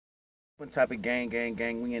One type of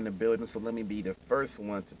gang, we in the building, so let me be the first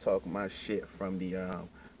one to talk my shit from the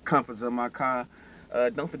comforts of my car.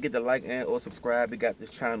 Don't forget to like and or subscribe. We got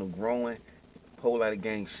this channel growing, whole lot of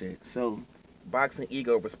gang shit. So,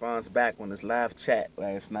 BoxingEgo responds back on this live chat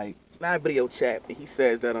last night, live video chat. He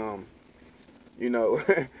says that you know,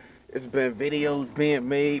 it's been videos being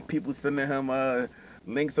made, people sending him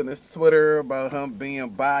links on his Twitter about him being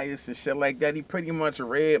biased and shit like that. He pretty much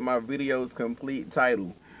read my video's complete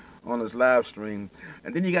title on his live stream.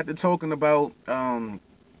 And then you got to talking about,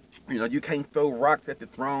 you know, you can't throw rocks at the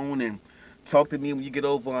throne and talk to me when you get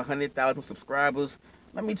over 100,000 subscribers.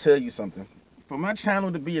 Let me tell you something. For my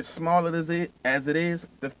channel to be as small as it is,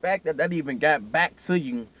 the fact that that even got back to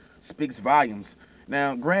you speaks volumes.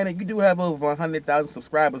 Now, granted, you do have over 100,000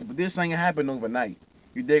 subscribers, but this ain't happened overnight.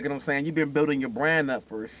 You dig what I'm saying? You've been building your brand up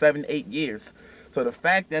for 7-8 years. So the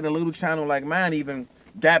fact that a little channel like mine even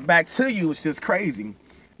got back to you is just crazy.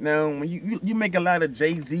 Now, when you make a lot of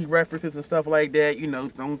Jay-Z references and stuff like that, you know,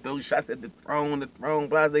 don't throw shots at the throne,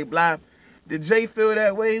 blah, blah, blah. Did Jay feel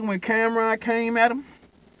that way when Cameron came at him?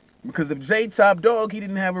 Because if Jay top dog, he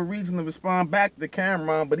didn't have a reason to respond back to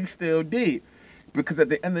Cameron, but he still did. Because at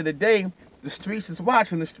the end of the day, the streets is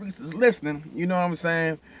watching, the streets is listening, you know what I'm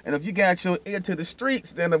saying? And if you got your ear to the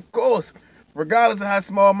streets, then of course, regardless of how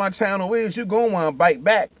small my channel is, you're going to want to bite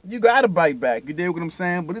back. You got to bite back. You dig what I'm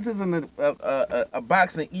saying? But this isn't a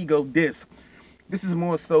BoxingEgo diss. This is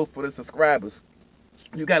more so for the subscribers.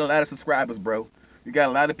 You got a lot of subscribers, bro. You got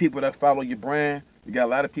a lot of people that follow your brand. You got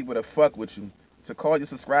a lot of people that fuck with you. To call your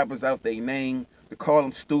subscribers out their name, to call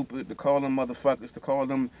them stupid, to call them motherfuckers, to call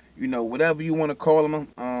them, you know, whatever you want to call them.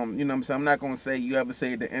 You know what I'm saying? I'm not going to say you ever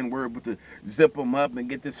say the N-word, but to zip them up and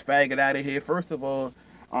get this faggot out of here. First of all,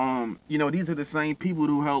 you know, these are the same people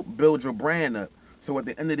who help build your brand up. So at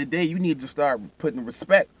the end of the day, you need to start putting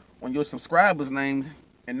respect on your subscribers' names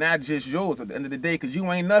and not just yours at the end of the day, because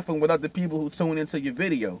you ain't nothing without the people who tune into your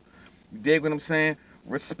video. You dig what I'm saying?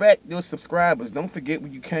 Respect your subscribers. Don't forget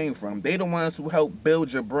where you came from. They the ones who help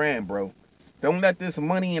build your brand, bro. Don't let this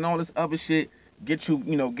money and all this other shit get you,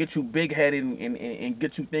 you know, get you big-headed and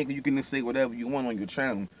get you thinking you can just say whatever you want on your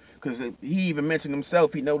channel. Because he even mentioned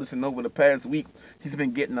himself, he noticing over the past week, he's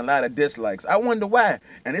been getting a lot of dislikes. I wonder why.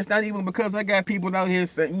 And it's not even because I got people out here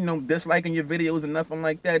saying, you know, disliking your videos and nothing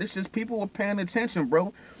like that. It's just people are paying attention,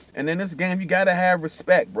 bro. And in this game, you got to have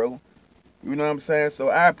respect, bro. You know what I'm saying? So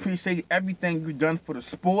I appreciate everything you've done for the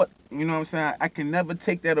sport. You know what I'm saying? I can never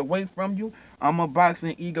take that away from you. I'm a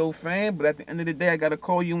BoxingEgo fan, but at the end of the day, I got to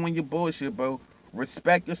call you on your bullshit, bro.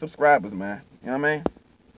 Respect your subscribers, man. You know what I mean?